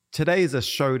Today is a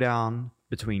showdown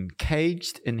between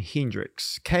CAGED and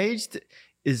Hendrix. CAGED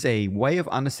is a way of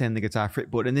understanding the guitar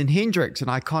fretboard, and then Hendrix, an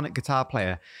iconic guitar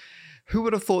player. Who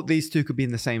would have thought these two could be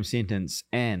in the same sentence?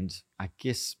 And I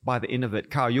guess by the end of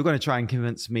it, Carl, you're going to try and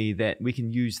convince me that we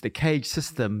can use the CAGED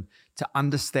system to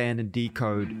understand and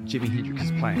decode Jimi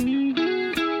Hendrix's playing.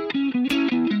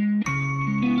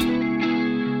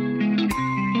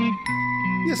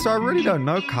 Yeah, so I really don't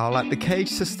know, Carl. Like the CAGED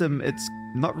system, it's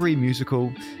not very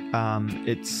musical.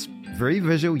 It's very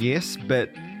visual, yes, but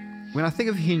when I think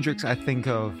of Hendrix, I think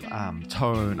of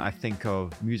tone, I think of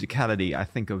musicality, I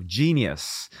think of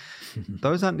genius.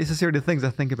 Those aren't necessarily the things I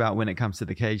think about when it comes to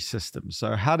the CAGED system.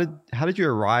 So how did you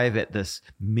arrive at this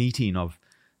meeting of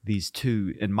these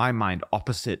two, in my mind,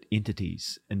 opposite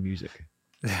entities in music?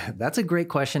 That's a great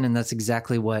question, and that's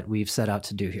exactly what we've set out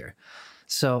to do here.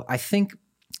 So I think,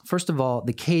 first of all,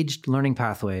 the CAGED learning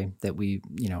pathway that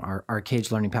our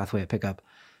CAGED learning pathway at Pickup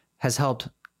has helped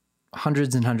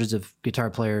hundreds and hundreds of guitar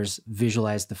players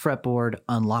visualize the fretboard,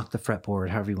 unlock the fretboard,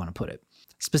 however you want to put it.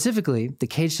 Specifically, the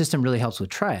CAGED system really helps with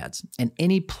triads. And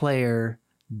any player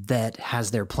that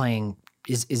has their playing,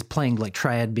 is playing like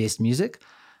triad-based music,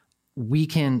 we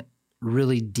can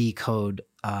really decode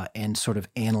and sort of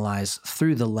analyze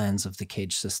through the lens of the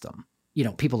CAGED system. You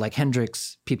know, people like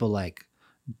Hendrix, people like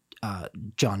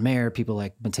John Mayer, people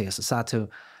like Matthias Asato,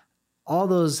 all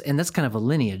those, and that's kind of a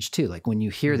lineage too. Like when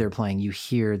you hear their playing, you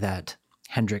hear that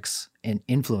Hendrix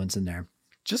influence in there.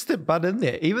 Just to butt in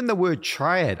there, even the word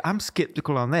triad, I'm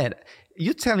skeptical on that.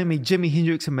 You're telling me Jimi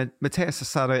Hendrix and Matthias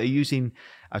Asato are using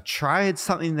a triad,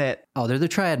 something that... Oh, they're the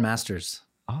triad masters.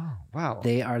 Oh, wow.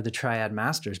 They are the triad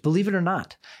masters, believe it or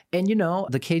not. And you know,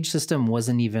 the CAGED system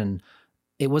wasn't even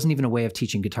a way of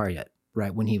teaching guitar yet,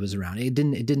 right? When he was around, it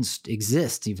didn't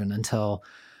exist even until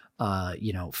a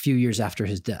few years after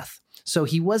his death. So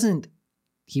he wasn't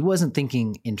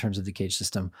thinking in terms of the CAGED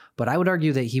system, but I would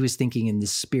argue that he was thinking in the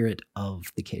spirit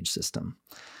of the CAGED system,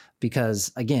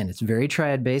 because again, it's very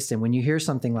triad based. And when you hear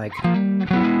something like,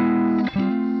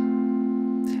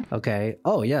 okay,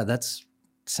 oh yeah,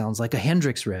 sounds like a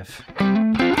Hendrix riff.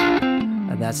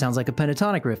 That sounds like a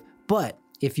pentatonic riff. But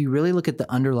if you really look at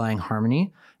the underlying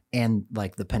harmony and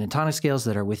like the pentatonic scales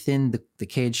that are within the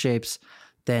CAGED shapes,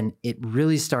 then it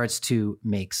really starts to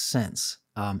make sense.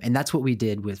 And that's what we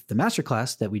did with the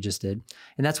masterclass that we just did.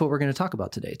 And that's what we're going to talk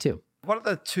about today too. What are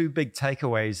the two big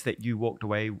takeaways that you walked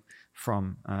away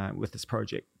from with this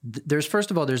project?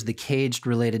 First of all, there's the CAGED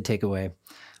related takeaway,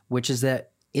 which is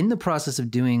that in the process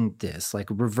of doing this, like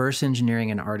reverse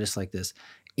engineering an artist like this,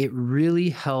 it really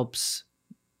helps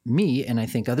me, and I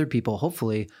think other people,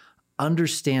 hopefully,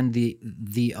 understand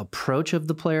the approach of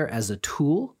the player as a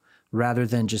tool rather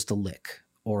than just a lick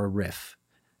or a riff,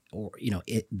 or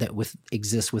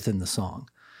exists within the song.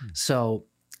 So,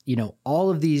 all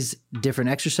of these different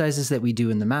exercises that we do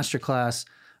in the masterclass,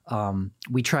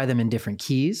 we try them in different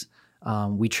keys.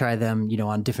 We try them,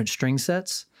 on different string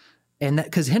sets, and that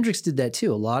because Hendrix did that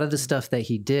too. A lot of the stuff that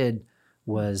he did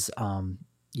was,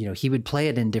 he would play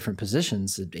it in different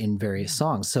positions in various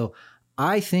songs. So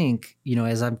I think,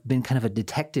 as I've been kind of a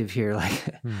detective here,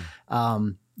 like,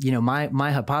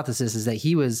 my hypothesis is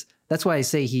that that's why I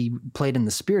say he played in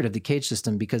the spirit of the CAGED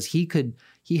system, because he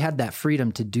had that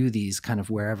freedom to do these kind of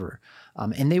wherever.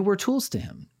 And they were tools to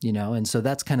him, and so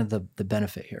that's kind of the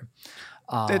benefit here.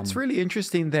 It's really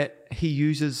interesting that he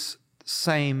uses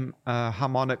same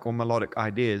harmonic or melodic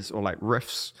ideas, or like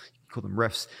riffs, you call them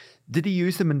riffs. Did he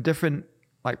use them in different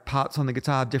like parts on the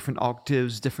guitar, different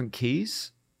octaves, different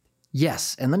keys?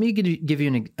 Yes. And let me give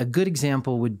you a good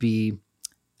example would be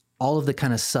all of the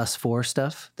kind of sus4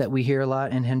 stuff that we hear a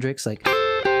lot in Hendrix, like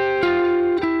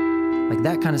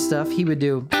that kind of stuff. He would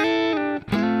do.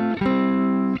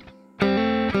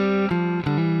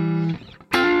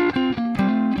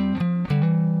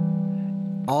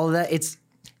 All of that.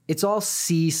 It's all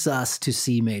C sus to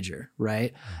C major,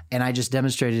 right? And I just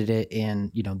demonstrated it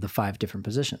in, the 5 different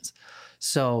positions.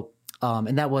 So,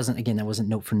 and that wasn't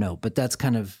note for note, but that's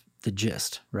kind of the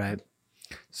gist, right?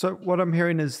 So what I'm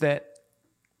hearing is that,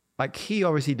 like, he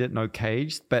obviously didn't know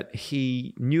CAGED, but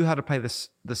he knew how to play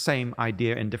the same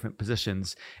idea in different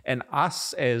positions. And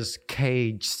us as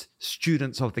CAGED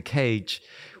students of the CAGED,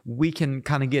 we can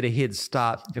kind of get a head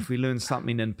start if we learn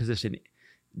something in position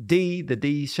D, the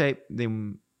D shape.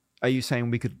 Then are you saying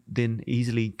we could then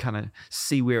easily kind of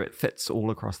see where it fits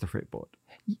all across the fretboard?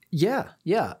 Yeah.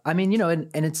 I mean,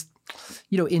 and it's,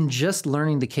 in just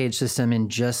learning the CAGED system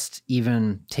and just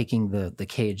even taking the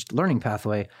CAGED learning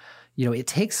pathway, it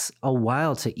takes a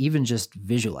while to even just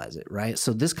visualize it, right?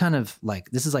 So this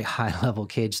is like high level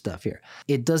CAGED stuff here.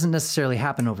 It doesn't necessarily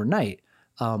happen overnight.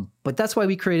 But that's why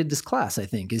we created this class, I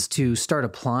think, is to start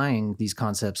applying these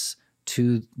concepts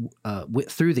to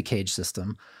through the CAGED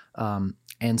system.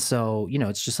 And so,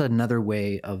 it's just another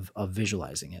way of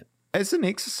visualizing it. As an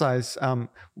exercise,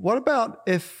 what about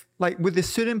if, like, were there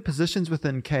certain positions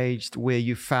within CAGED where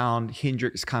you found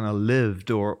Hendrix kind of lived,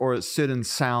 or certain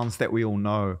sounds that we all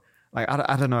know? Like,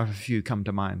 I don't know if a few come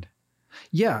to mind.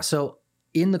 Yeah. So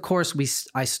in the course,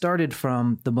 I started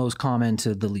from the most common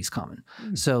to the least common.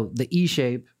 So the E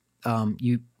shape,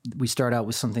 we start out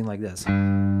with something like this.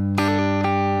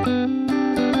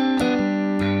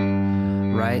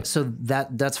 Right. So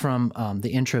that's from the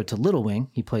intro to Little Wing.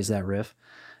 He plays that riff.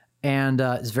 And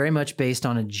it's very much based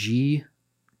on a G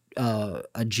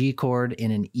chord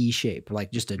in an E shape,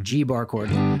 like just a G bar chord.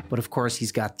 But of course,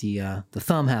 he's got the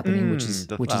thumb happening, which is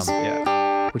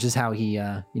how he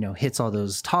hits all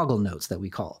those toggle notes that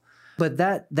we call. But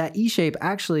that E shape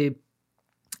actually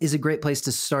is a great place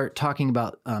to start talking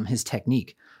about his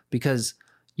technique, because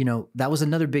that was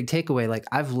another big takeaway. Like,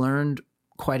 I've learned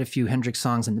quite a few Hendrix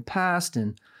songs in the past,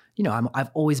 and I've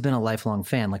always been a lifelong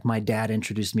fan. Like, my dad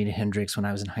introduced me to Hendrix when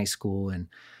I was in high school, and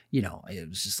it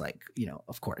was just like,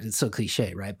 of course, it's so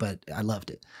cliche, right? But I loved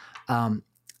it.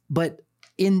 But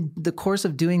in the course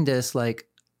of doing this, like,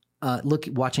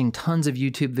 watching tons of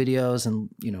YouTube videos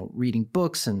and reading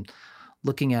books and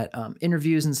looking at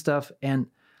interviews and stuff, and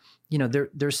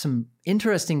there's some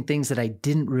interesting things that I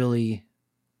didn't really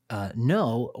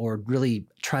know or really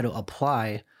try to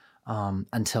apply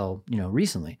until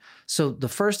recently. So the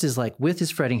first is, like, with his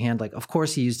fretting hand, like, of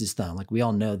course he used his thumb, like, we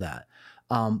all know that.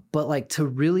 But like, to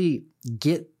really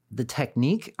get the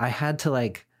technique, I had to,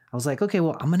 like, I was like, okay,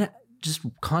 well, I'm gonna just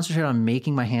concentrate on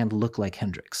making my hand look like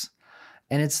Hendrix.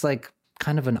 And it's like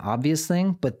kind of an obvious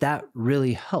thing, but that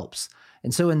really helps.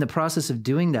 And so in the process of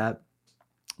doing that,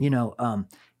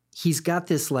 he's got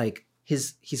this, like,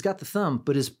 he's got the thumb,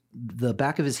 but the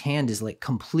back of his hand is, like,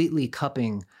 completely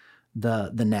cupping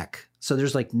the neck. So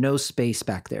there's, like, no space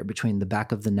back there between the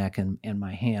back of the neck and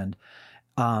my hand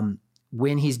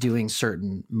when he's doing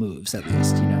certain moves, at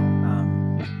least,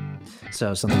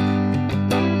 so something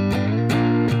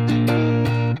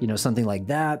like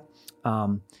that.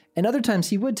 And other times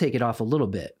he would take it off a little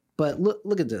bit, but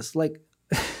look at this, like,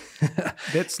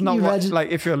 that's not what,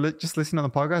 like, if you're just listening on the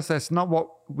podcast, that's not what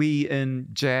we in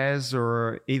jazz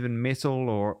or even metal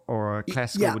or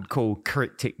classical would call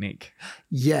correct technique.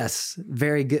 Yes,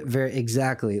 very good, very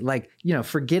exactly. Like,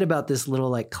 forget about this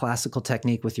little, like, classical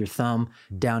technique with your thumb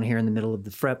down here in the middle of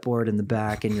the fretboard in the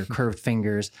back and your curved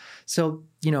fingers. So,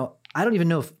 I don't even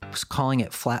know if calling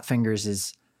it flat fingers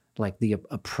is, like, the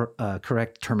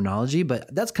correct terminology,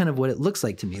 but that's kind of what it looks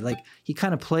like to me. Like, he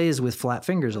kind of plays with flat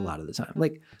fingers a lot of the time.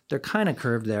 Like, they're kind of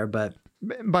curved there, but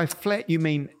by flat you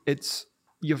mean it's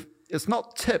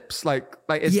not tips, like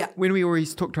it's, when we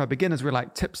always talk to our beginners, we're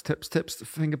like tips, the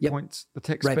finger points, the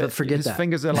text right, but forget his that.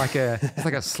 Fingers are like it's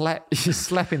like a slap. You're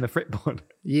slapping the fretboard.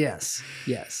 Yes,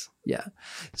 yeah.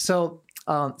 So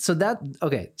so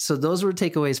those were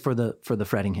takeaways for the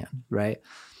fretting hand, right?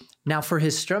 Now for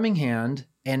his strumming hand,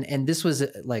 and this was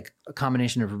like a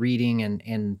combination of reading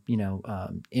and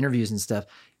interviews and stuff.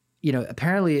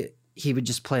 Apparently he would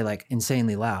just play, like,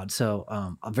 insanely loud. So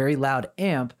a very loud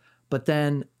amp, but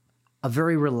then a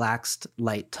very relaxed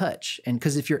light touch. And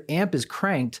because if your amp is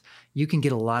cranked, you can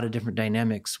get a lot of different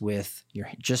dynamics with your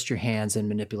hands and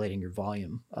manipulating your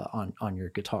volume on your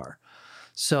guitar.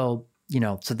 So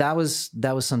so that was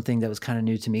something that was kind of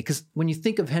new to me, because when you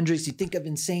think of Hendrix, you think of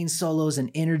insane solos and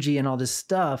energy and all this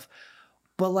stuff,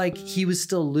 but, like, he was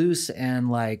still loose and,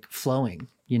 like, flowing,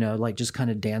 like, just kind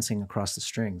of dancing across the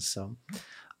strings. So,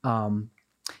 and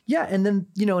then,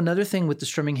 another thing with the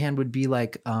strumming hand would be,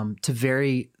 like, to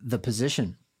vary the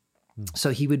position.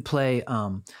 So he would play,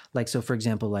 like, so for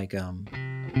example, like,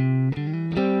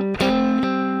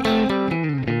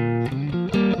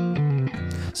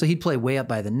 so he'd play way up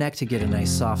by the neck to get a nice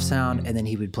soft sound, and then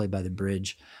he would play by the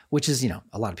bridge, which is,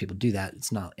 a lot of people do that.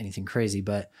 It's not anything crazy,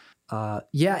 but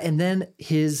and then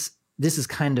this is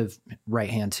kind of right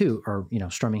hand too, or,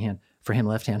 strumming hand for him,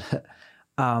 left hand,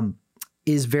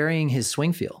 is varying his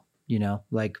swing feel,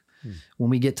 like when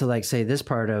we get to, like, say this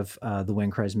part of The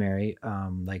Wind Cries Mary,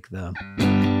 like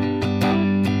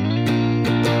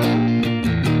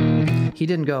he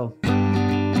didn't go.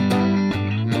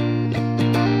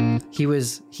 He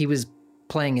was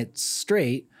playing it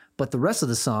straight, but the rest of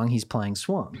the song he's playing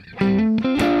swung.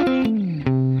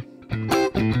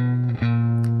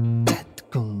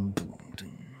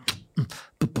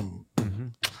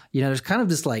 There's kind of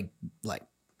this like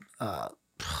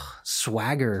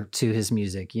swagger to his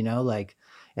music, like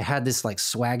it had this, like,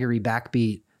 swaggery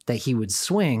backbeat that he would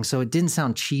swing. So it didn't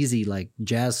sound cheesy like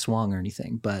jazz swung or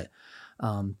anything, but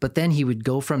then he would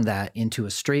go from that into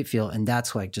a straight feel. And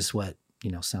that's like just what,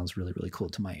 sounds really, really cool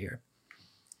to my ear.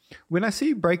 When I see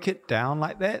you break it down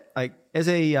like that, like as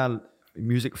a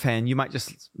music fan, you might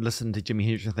just listen to Jimi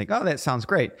Hendrix and think, oh, that sounds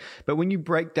great. But when you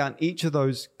break down each of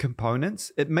those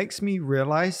components, it makes me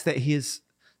realize that his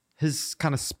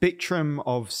kind of spectrum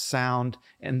of sound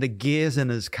and the gears in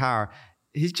his car,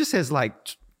 he just has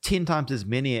like 10 times as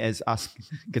many as us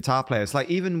guitar players. Like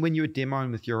even when you were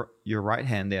demoing with your right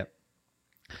hand there,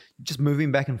 just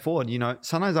moving back and forward,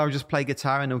 sometimes I'll just play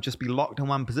guitar and it'll just be locked in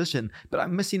one position, but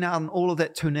I'm missing out on all of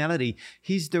that tonality.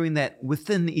 He's doing that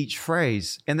within each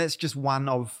phrase. And that's just one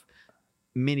of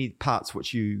many parts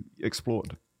which you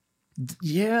explored.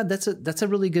 Yeah, that's a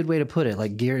really good way to put it.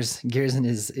 Like gears in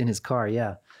his car.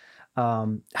 Yeah.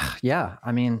 Yeah.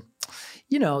 I mean,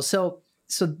 so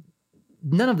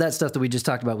none of that stuff that we just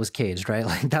talked about was caged, right?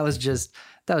 Like that was just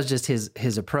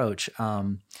his approach.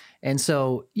 And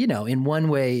so, in one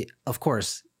way, of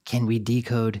course, can we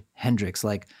decode Hendrix?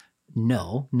 Like,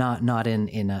 no, not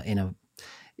in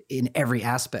every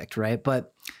aspect, right?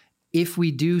 But if we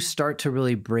do start to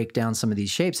really break down some of these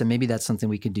shapes, and maybe that's something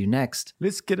we could do next.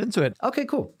 Let's get into it. Okay,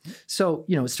 cool. So,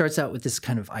 it starts out with this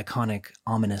kind of iconic,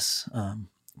 ominous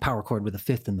power chord with a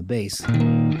fifth in the bass.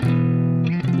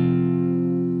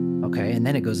 Okay, and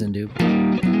then it goes into...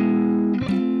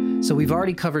 So we've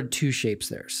already covered two shapes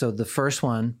there. So the first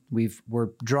one,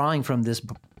 we're drawing from this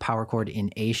power chord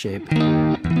in A shape.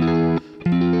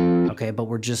 Okay, but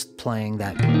we're just playing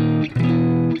that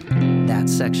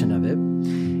section of it.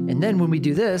 And then when we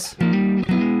do this,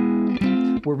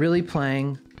 we're really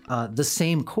playing the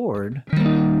same chord,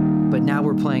 but now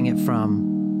we're playing it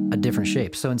from a different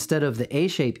shape. So instead of the A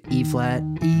shape, E flat,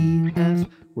 E, F,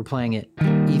 we're playing it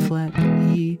E flat,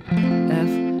 E,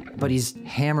 F, but he's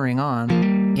hammering on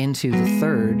into the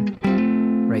third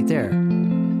right there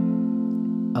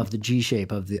of the G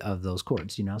shape of those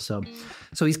chords, So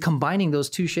he's combining those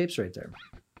two shapes right there.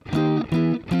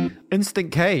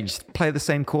 Instant caged, play the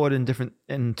same chord in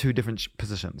two different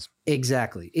positions.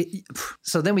 Exactly.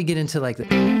 So then we get into like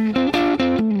let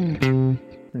me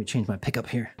change my pickup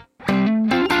here.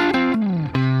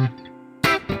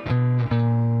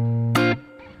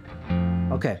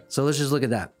 Okay, so let's just look at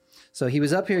that. So he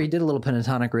was up here, he did a little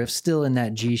pentatonic riff, still in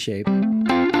that G shape.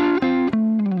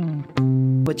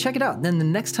 But check it out. Then the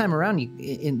next time around,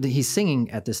 he's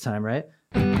singing at this time, right?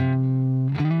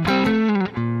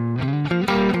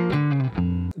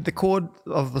 The chord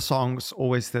of the songs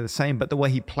always they're the same, but the way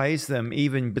he plays them,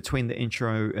 even between the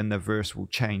intro and the verse, will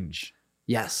change.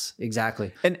 Yes,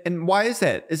 exactly. And why is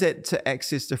that? Is it to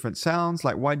access different sounds?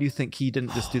 Like, why do you think he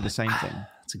didn't just do the same thing?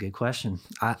 That's a good question.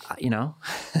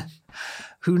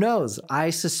 Who knows? I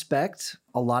suspect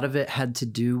a lot of it had to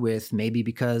do with maybe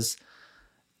because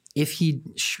if he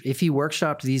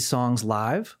workshopped these songs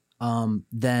live,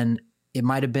 then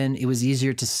it was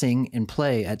easier to sing and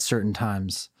play at certain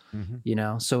times,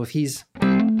 So if he's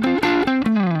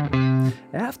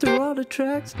after all the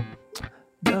tracks,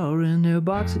 they're in their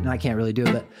box. No, I can't really do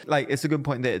it, but like it's a good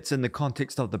point that it's in the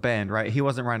context of the band, right? He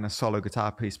wasn't writing a solo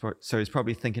guitar piece, so he's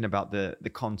probably thinking about the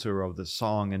contour of the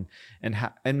song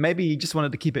and maybe he just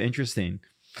wanted to keep it interesting.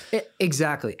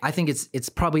 Exactly. I think it's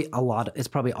probably it's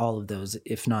probably all of those,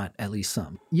 if not at least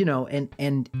some.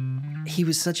 And he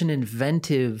was such an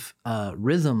inventive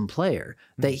rhythm player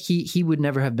that he would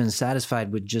never have been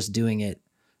satisfied with just doing it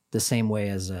the same way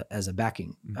as a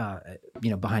backing,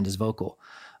 behind his vocal.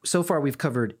 So far, we've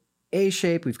covered A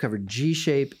shape, we've covered G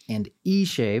shape, and E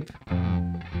shape.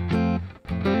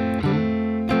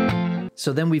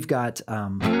 So then we've got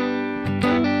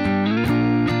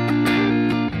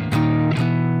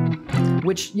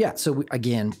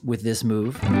again, with this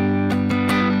move,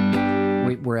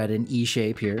 we're at an E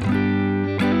shape here.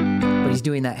 But he's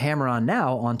doing that hammer-on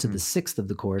now onto the sixth of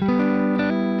the chord.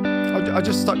 I'll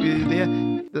just stop you there.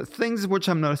 The things which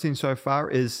I'm noticing so far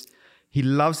is he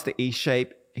loves the E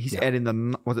shape. He's adding the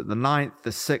ninth,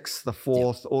 the sixth, the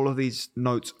fourth, all of these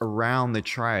notes around the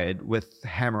triad with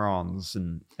hammer-ons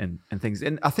and things.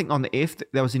 And I think on the F,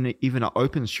 there was even an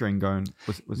open string going.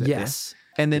 Was that yes. There?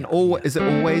 And then is it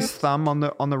always thumb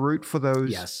on the root for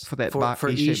those? Yes. For that for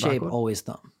E shape, always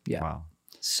thumb. Yeah. Wow.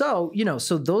 So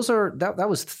so those are that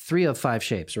was 3 of 5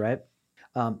 shapes, right?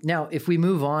 Now, if we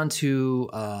move on to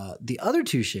the other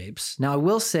two shapes, now I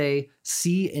will say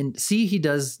C he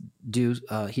does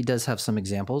have some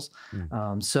examples.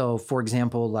 So, for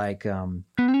example, like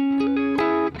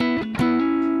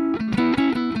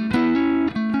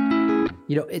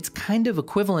it's kind of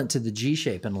equivalent to the G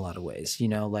shape in a lot of ways.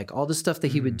 Like all the stuff that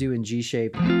he would do in G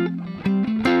shape.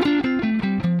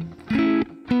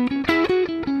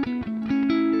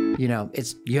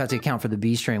 it's, you have to account for the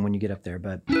B string when you get up there,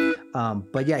 but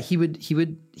yeah, he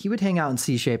would hang out in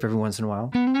C shape every once in a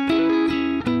while.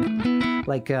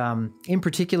 Like, in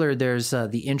particular, there's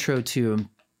the intro to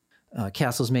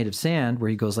Castles Made of Sand, where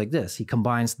he goes like this. He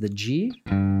combines the G,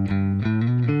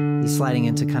 he's sliding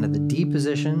into kind of the D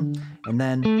position, and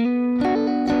then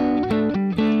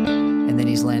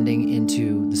he's landing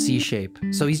into the C shape.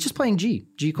 So he's just playing G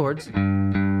chords.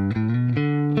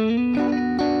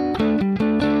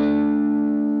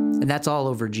 And that's all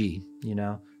over G,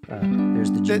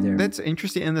 there's the G there. That's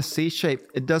interesting. In the C shape,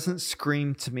 it doesn't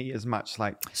scream to me as much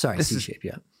like... Sorry, C shape,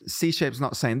 yeah. C shape's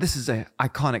not saying this is a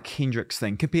iconic Hendrix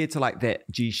thing compared to like that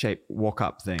G shape walk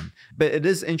up thing. But it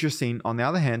is interesting, on the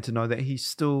other hand, to know that he's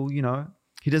still,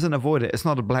 he doesn't avoid it. It's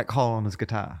not a black hole on his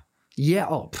guitar. Yeah.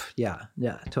 Oh, yeah,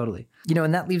 totally.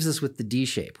 And that leaves us with the D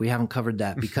shape. We haven't covered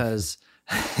that because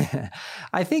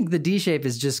I think the D shape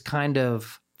is just kind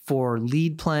of for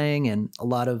lead playing and a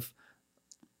lot of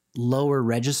lower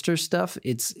register stuff.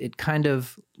 It kind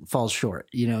of falls short,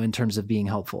 in terms of being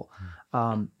helpful.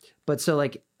 But so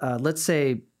like, let's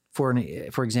say for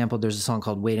example, there's a song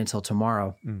called Wait Until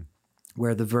Tomorrow,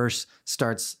 where the verse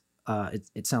starts,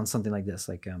 it sounds something like this,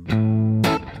 like,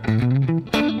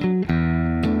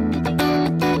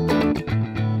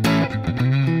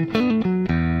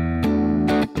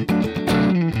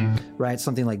 right?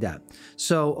 Something like that.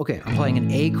 So, okay, I'm playing an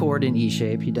A chord in E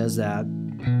shape. He does that.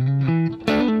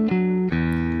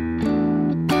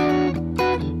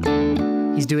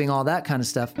 He's doing all that kind of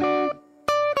stuff. And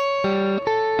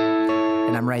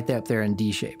I'm right there up there in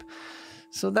D shape.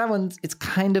 So that one, it's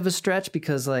kind of a stretch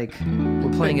because like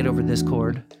we're playing it over this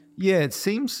chord. Yeah, it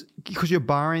seems because you're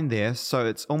barring there, so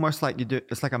it's almost like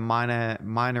it's like a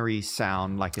minory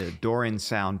sound, like a Dorian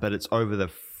sound, but it's over the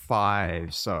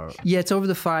 5. So yeah, it's over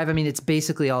the 5. I mean, it's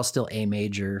basically all still A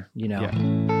major, Yeah.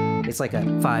 It's like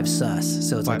a 5 sus,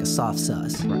 so it's like a soft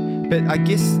sus. Right. But I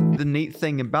guess the neat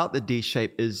thing about the D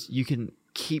shape is you can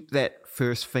keep that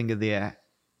first finger there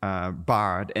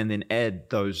barred and then add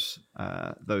those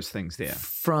things there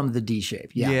from the D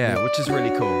shape. Yeah, which is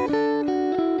really cool.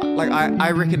 Like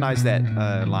I recognize that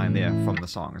line there from the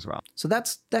song as well. So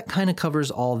that kind of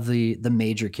covers all the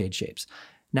major CAGED shapes.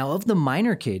 Now of the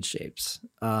minor CAGED shapes,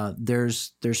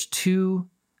 there's two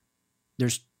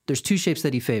shapes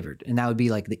that he favored, and that would be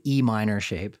like the E minor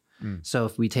shape. So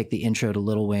if we take the intro to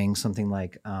Little Wing, something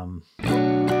like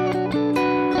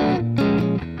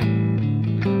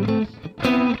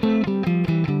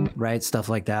right, stuff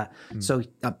like that. So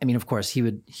I mean, of course, he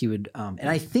would, and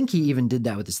I think he even did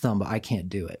that with his thumb, but I can't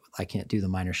do it. I can't do the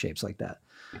minor shapes like that.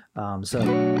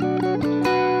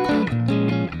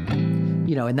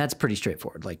 And that's pretty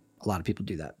straightforward. Like a lot of people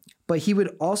do that. But he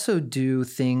would also do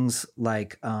things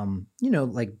like,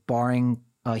 like barring.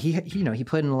 He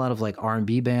played in a lot of like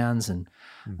R&B bands, and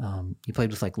he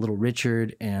played with like Little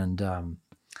Richard and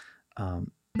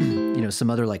some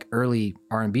other like early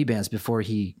R&B bands before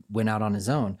he went out on his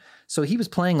own. So he was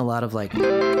playing a lot of like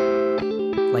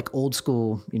old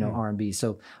school, R&B.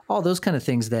 So all those kind of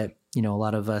things that, a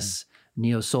lot of us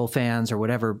neo soul fans or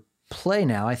whatever play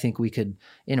now, I think we could,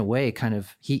 in a way, kind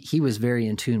of, he was very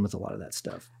in tune with a lot of that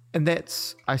stuff. And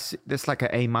that's like an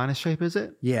A minor shape, is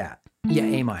it? Yeah. Yeah,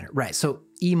 A minor. Right. So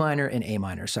E minor and A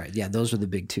minor. Sorry. Yeah, those are the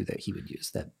big two that he would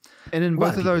use. And in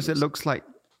both of those, it looks like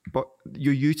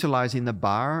you're utilizing the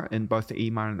bar in both the E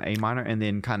minor and the A minor, and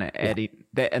then kind of adding,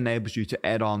 that enables you to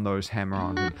add on those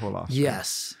hammer-ons and pull-offs.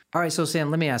 Yes. All right, so Sam,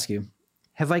 let me ask you,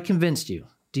 have I convinced you?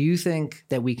 Do you think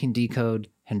that we can decode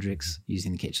Hendrix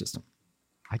using the CAGED system?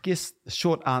 I guess the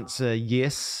short answer,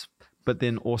 yes, but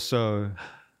then also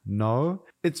no.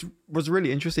 It was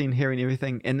really interesting hearing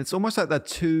everything, and it's almost like the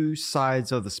two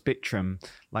sides of the spectrum,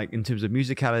 like in terms of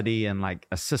musicality and like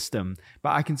a system. But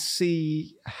I can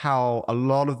see how a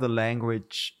lot of the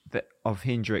language of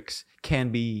Hendrix can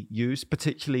be used,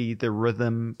 particularly the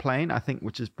rhythm playing, I think,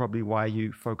 which is probably why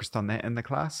you focused on that in the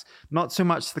class. Not so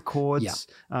much the chords.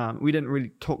 Yeah. We didn't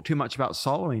really talk too much about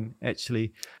soloing,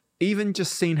 actually. Even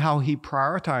just seeing how he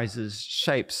prioritizes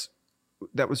shapes,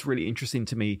 that was really interesting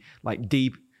to me, like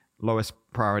deep, lowest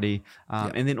priority.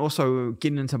 And then also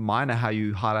getting into minor, how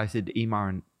you highlighted E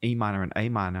minor and A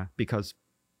minor, because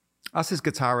us as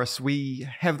guitarists, we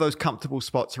have those comfortable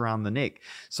spots around the neck.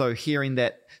 So hearing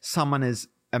that someone as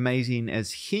amazing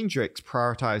as Hendrix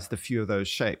prioritized a few of those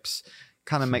shapes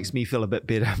kind of makes me feel a bit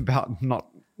better about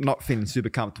not feeling super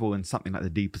comfortable in something like the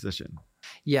D position.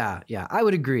 Yeah, I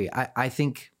would agree. I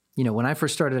think, when I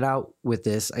first started out with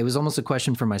this, it was almost a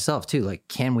question for myself too. Like,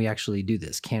 can we actually do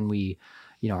this? Can we,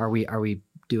 are we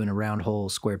doing a round hole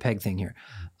square peg thing here?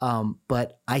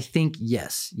 But I think,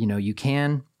 yes, you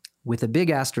can. with a big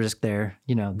asterisk there,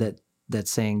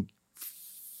 that's saying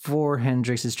for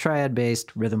Hendrix's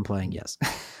triad-based rhythm playing, yes.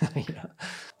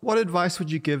 What advice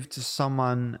would you give to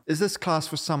someone? Is this class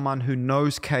for someone who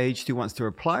knows CAGED who wants to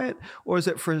apply it, or is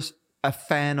it for a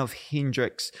fan of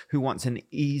Hendrix who wants an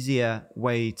easier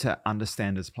way to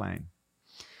understand his playing?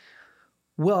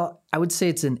 Well, I would say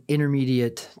it's an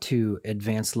intermediate to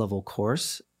advanced level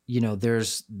course.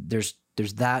 There's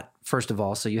that, first of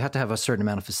all, so you have to have a certain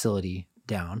amount of facility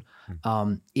down.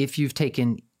 If you've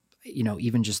taken,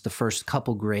 even just the first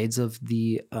couple grades of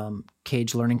the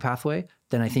CAGED learning pathway,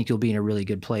 then I think you'll be in a really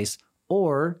good place.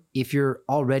 Or if you're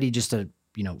already just a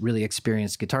really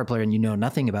experienced guitar player and you know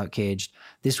nothing about CAGED,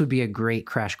 this would be a great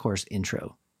crash course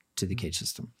intro to the CAGED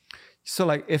system. So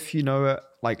like if you know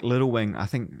like Little Wing, I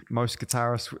think most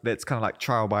guitarists, that's kind of like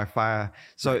trial by fire.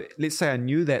 So let's say I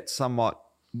knew that somewhat,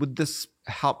 would this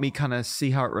help me kind of see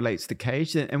how it relates to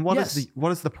CAGED? And what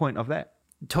is the point of that?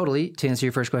 Totally. To answer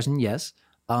your first question, yes.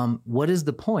 What is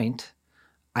the point?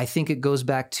 I think it goes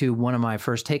back to one of my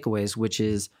first takeaways, which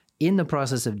is in the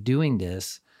process of doing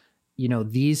this,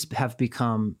 these have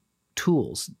become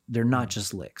tools. They're not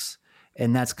just licks.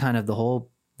 And that's kind of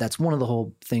that's one of the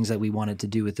whole things that we wanted to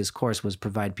do with this course, was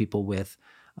provide people with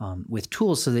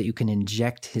tools so that you can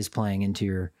inject his playing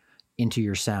into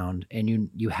your sound, and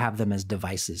you have them as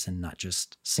devices and not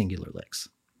just singular licks.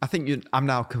 I think I'm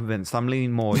now convinced. I'm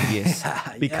leaning more yes,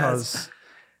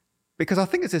 because I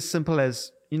think it's as simple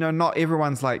as, not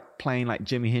everyone's like playing like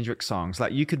Jimi Hendrix songs.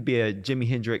 Like you could be a Jimi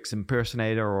Hendrix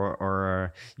impersonator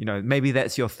or maybe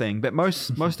that's your thing. But most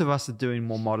of us are doing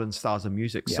more modern styles of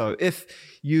music. Yeah. So if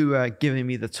you are giving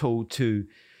me the tool to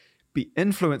be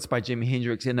influenced by Jimi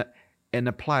Hendrix and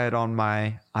apply it on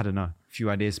my, I don't know, few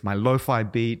ideas, my lo-fi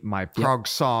beat, my prog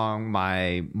song,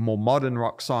 my more modern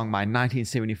rock song, my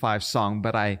 1975 song,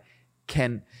 but I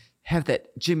can have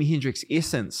that Jimi Hendrix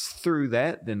essence through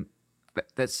that, then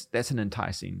that's an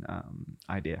enticing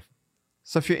idea.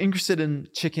 So if you're interested in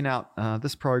checking out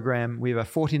this program, we have a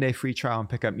 14-day free trial on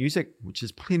Pickup Music, which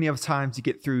is plenty of time to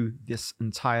get through this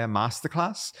entire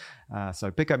masterclass. So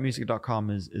pickupmusic.com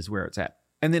is where it's at.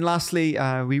 And then lastly,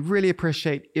 we really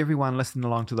appreciate everyone listening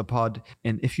along to the pod.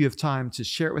 And if you have time to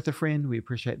share it with a friend, we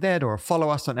appreciate that. Or follow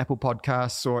us on Apple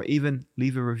Podcasts, or even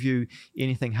leave a review.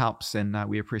 Anything helps. And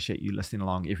we appreciate you listening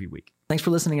along every week. Thanks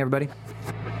for listening, everybody.